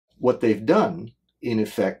what they've done, in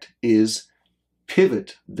effect, is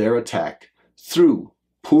pivot their attack through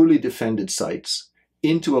poorly defended sites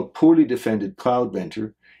into a poorly defended cloud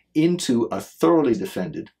vendor into a thoroughly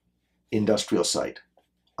defended industrial site,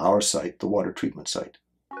 our site, the water treatment site.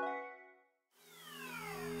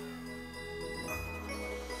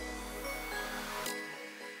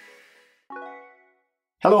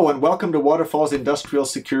 Hello and welcome to Waterfall's Industrial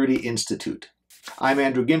Security Institute. I'm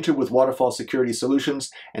Andrew Ginter with Waterfall Security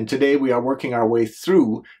Solutions, and today we are working our way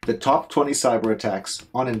through the top 20 cyber attacks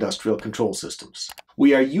on industrial control systems.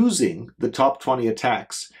 We are using the top 20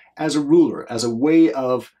 attacks as a ruler, as a way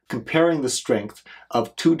of comparing the strength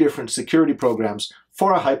of two different security programs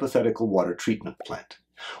for a hypothetical water treatment plant.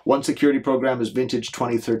 One security program is vintage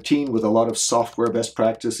 2013 with a lot of software best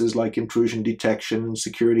practices like intrusion detection,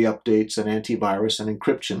 security updates, and antivirus and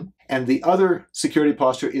encryption. And the other security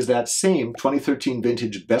posture is that same 2013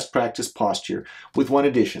 vintage best practice posture with one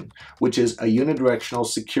addition, which is a unidirectional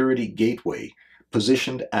security gateway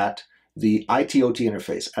positioned at the IIot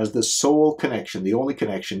interface as the sole connection, the only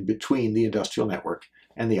connection between the industrial network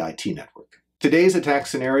and the IT network. Today's attack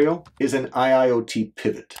scenario is an IIot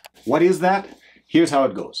pivot. What is that? Here's how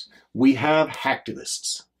it goes. We have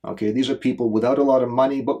hacktivists. Okay, these are people without a lot of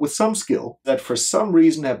money, but with some skill that for some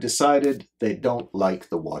reason have decided they don't like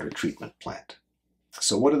the water treatment plant.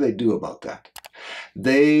 So what do they do about that?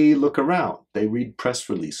 They look around, they read press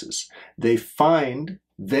releases, they find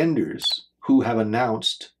vendors who have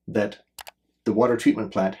announced that the water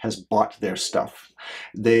treatment plant has bought their stuff.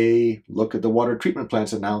 They look at the water treatment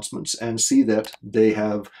plant's announcements and see that they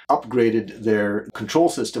have upgraded their control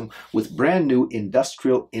system with brand new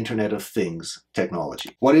industrial Internet of Things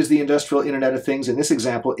technology. What is the industrial Internet of Things? In this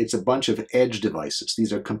example, it's a bunch of edge devices.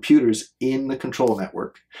 These are computers in the control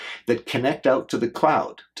network that connect out to the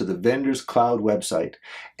cloud, to the vendor's cloud website,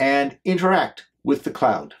 and interact with the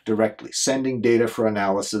cloud directly, sending data for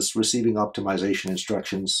analysis, receiving optimization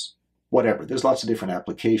instructions, whatever. There's lots of different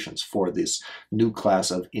applications for this new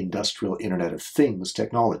class of industrial Internet of Things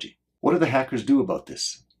technology. What do the hackers do about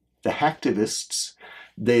this? The hacktivists,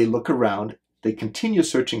 they look around, they continue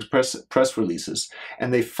searching press releases,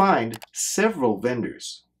 and they find several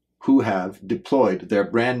vendors who have deployed their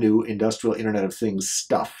brand new industrial Internet of Things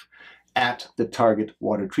stuff at the target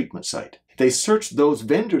water treatment site. They search those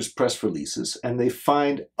vendors' press releases and they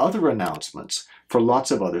find other announcements for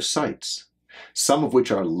lots of other sites, some of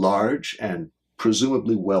which are large and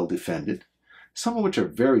presumably well defended, some of which are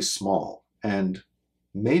very small and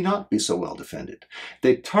may not be so well defended.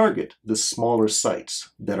 They target the smaller sites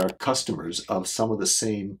that are customers of some of the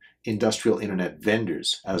same industrial internet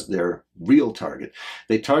vendors as their real target.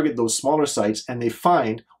 They target those smaller sites and they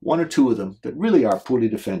find one or two of them that really are poorly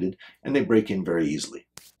defended, and they break in very easily.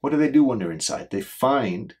 What do they do when they're inside? They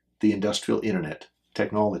find the industrial internet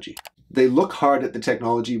technology. They look hard at the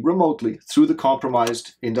technology remotely through the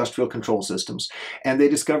compromised industrial control systems, and they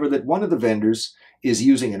discover that one of the vendors is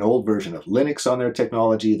using an old version of Linux on their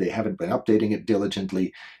technology. They haven't been updating it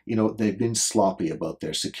diligently. They've been sloppy about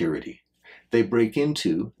their security. They break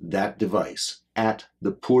into that device at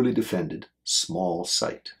the poorly defended small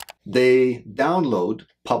site. They download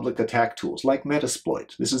public attack tools like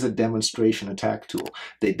Metasploit. This is a demonstration attack tool.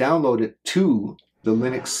 They download it to the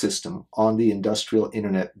Linux system on the industrial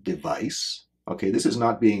internet device. Okay, this is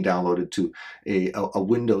not being downloaded to a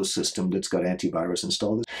Windows system that's got antivirus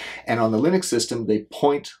installed. And on the Linux system, they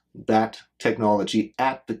point that technology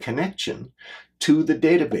at the connection to the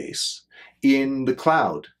database in the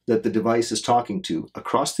cloud that the device is talking to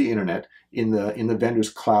across the internet in the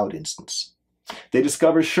vendor's cloud instance. They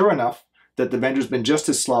discover, sure enough, that the vendor's been just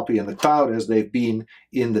as sloppy in the cloud as they've been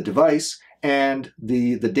in the device, and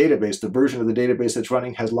the database, the version of the database that's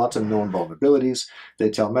running, has lots of known vulnerabilities. They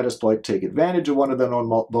tell Metasploit, take advantage of one of the known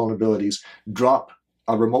vulnerabilities, drop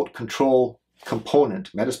a remote control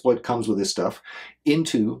component, Metasploit comes with this stuff,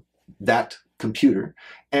 into that computer,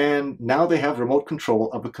 and now they have remote control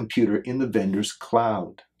of a computer in the vendor's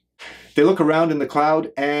cloud. They look around in the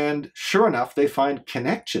cloud, and sure enough, they find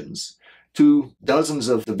connections to dozens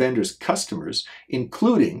of the vendor's customers,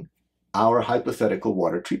 including our hypothetical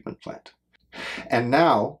water treatment plant. And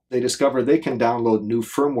now they discover they can download new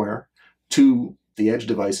firmware to the edge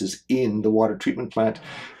devices in the water treatment plant.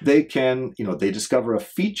 They can, they discover a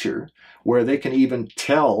feature where they can even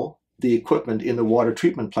tell the equipment in the water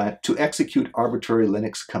treatment plant to execute arbitrary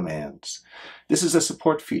Linux commands. This is a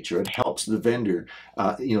support feature. It helps the vendor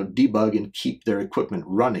debug and keep their equipment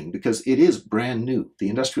running because it is brand new. The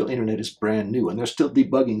industrial internet is brand new and they're still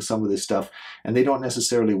debugging some of this stuff, and they don't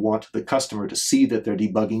necessarily want the customer to see that they're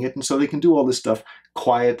debugging it, and so they can do all this stuff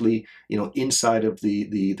quietly, inside of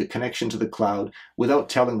the connection to the cloud without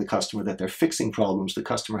telling the customer that they're fixing problems the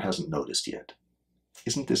customer hasn't noticed yet.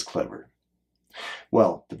 Isn't this clever?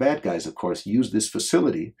 Well, the bad guys, of course, use this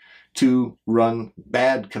facility to run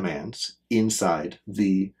bad commands inside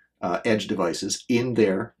the edge devices in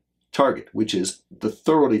their target, which is the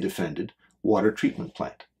thoroughly defended water treatment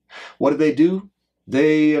plant. What do?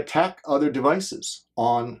 They attack other devices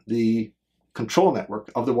on the control network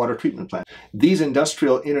of the water treatment plant. These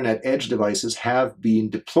industrial internet edge devices have been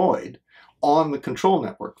deployed on the control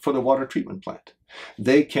network for the water treatment plant.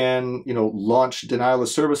 They can, launch denial of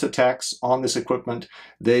service attacks on this equipment.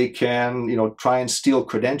 They can, try and steal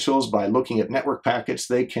credentials by looking at network packets.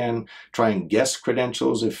 They can try and guess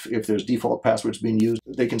credentials if there's default passwords being used.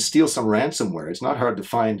 They can steal some ransomware. It's not hard to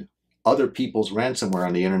find other people's ransomware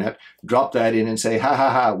on the internet, drop that in and say, ha ha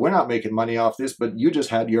ha, we're not making money off this, but you just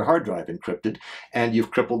had your hard drive encrypted and you've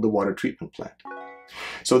crippled the water treatment plant.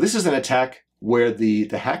 So this is an attack where the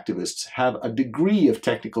hacktivists have a degree of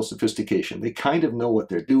technical sophistication. They kind of know what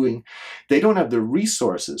they're doing. They don't have the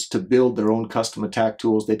resources to build their own custom attack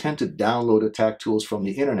tools. They tend to download attack tools from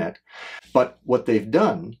the internet. But what they've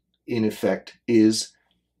done, in effect, is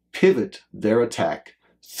pivot their attack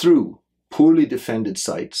through poorly defended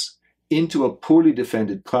sites into a poorly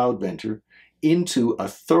defended cloud vendor into a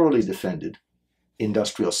thoroughly defended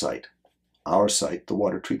industrial site, our site, the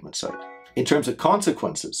water treatment site. In terms of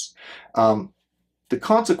consequences, the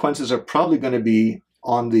consequences are probably going to be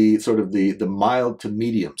on the sort of the mild to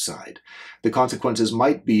medium side. The consequences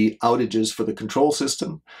might be outages for the control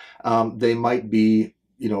system. They might be,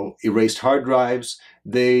 erased hard drives.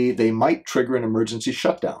 They might trigger an emergency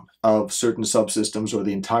shutdown of certain subsystems or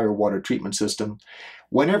the entire water treatment system.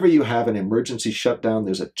 Whenever you have an emergency shutdown,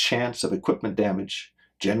 there's a chance of equipment damage.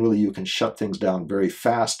 Generally, you can shut things down very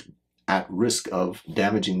fast at risk of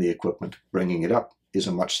damaging the equipment. Bringing it up is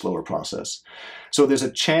a much slower process. So there's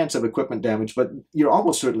a chance of equipment damage, but you're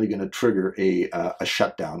almost certainly going to trigger a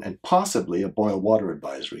shutdown and possibly a boil water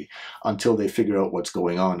advisory until they figure out what's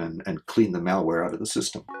going on and clean the malware out of the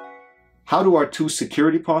system. How do our two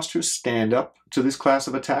security postures stand up to this class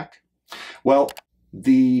of attack? Well,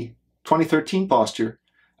 the 2013 posture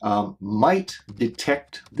might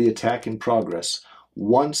detect the attack in progress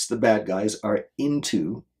once the bad guys are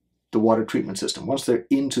into the water treatment system, once they're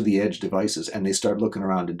into the edge devices and they start looking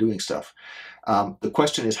around and doing stuff. The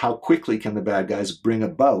question is, how quickly can the bad guys bring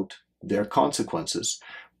about their consequences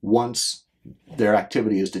once their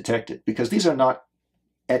activity is detected? Because these are not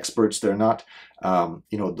experts, they're not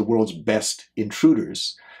the world's best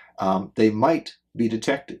intruders. They might be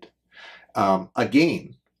detected.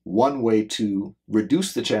 Again, one way to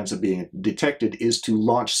reduce the chance of being detected is to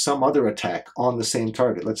launch some other attack on the same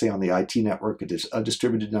target. Let's say on the IT network, it is a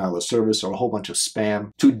distributed denial of service or a whole bunch of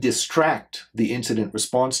spam, to distract the incident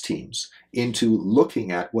response teams into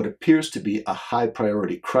looking at what appears to be a high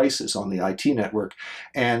priority crisis on the IT network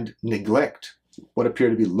and neglect what appear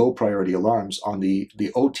to be low priority alarms on the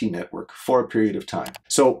OT network for a period of time.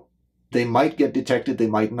 So they might get detected, they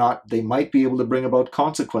might not. They might be able to bring about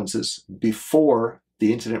consequences before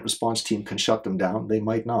the incident response team can shut them down. They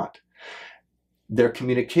might not. Their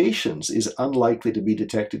communications is unlikely to be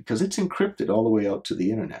detected because it's encrypted all the way out to the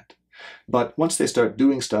internet. But once they start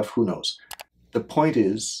doing stuff, who knows? The point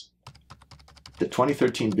is, the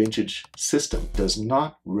 2013 vintage system does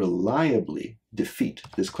not reliably defeat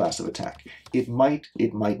this class of attack. It might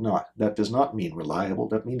not. That does not mean reliable,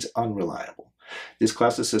 that means unreliable. This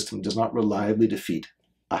class of system does not reliably defeat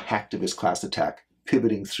a hacktivist class attack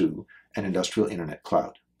pivoting through an industrial internet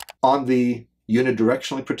cloud. On the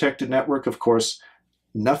unidirectionally protected network, of course,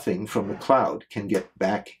 nothing from the cloud can get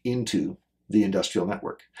back into the industrial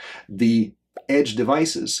network. The edge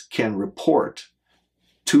devices can report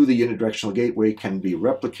to the unidirectional gateway, can be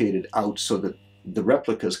replicated out so that the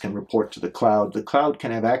replicas can report to the cloud. The cloud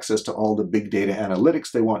can have access to all the big data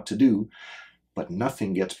analytics they want to do, but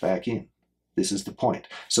nothing gets back in. This is the point.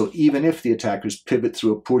 So even if the attackers pivot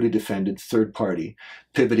through a poorly defended third party,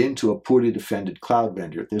 pivot into a poorly defended cloud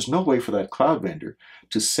vendor, there's no way for that cloud vendor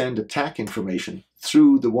to send attack information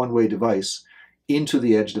through the one-way device into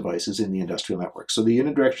the edge devices in the industrial network. So the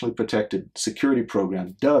unidirectionally protected security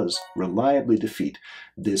program does reliably defeat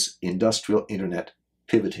this industrial internet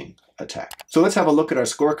pivoting attack. So let's have a look at our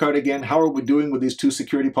scorecard again. How are we doing with these two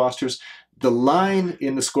security postures? The line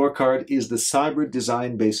in the scorecard is the cyber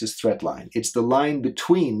design basis threat line. It's the line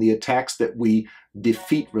between the attacks that we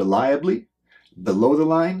defeat reliably, below the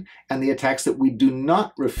line, and the attacks that we do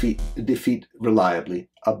not defeat reliably,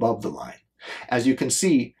 above the line. As you can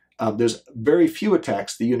see, there's very few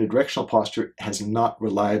attacks the unidirectional posture has not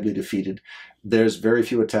reliably defeated. There's very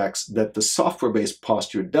few attacks that the software-based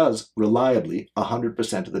posture does reliably,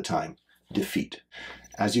 100% of the time, defeat.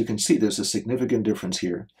 As you can see, there's a significant difference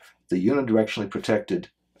here. The unidirectionally protected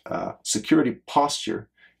security posture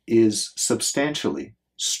is substantially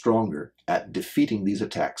stronger at defeating these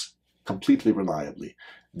attacks completely reliably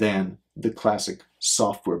than the classic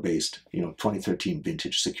software-based, 2013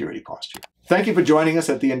 vintage security posture. Thank you for joining us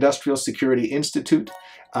at the Industrial Security Institute.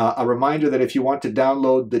 A reminder that if you want to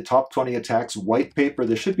download the Top 20 Attacks white paper,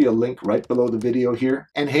 there should be a link right below the video here.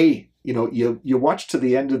 And hey, you watched to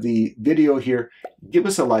the end of the video here, give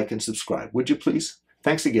us a like and subscribe, would you please?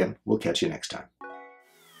 Thanks again. We'll catch you next time.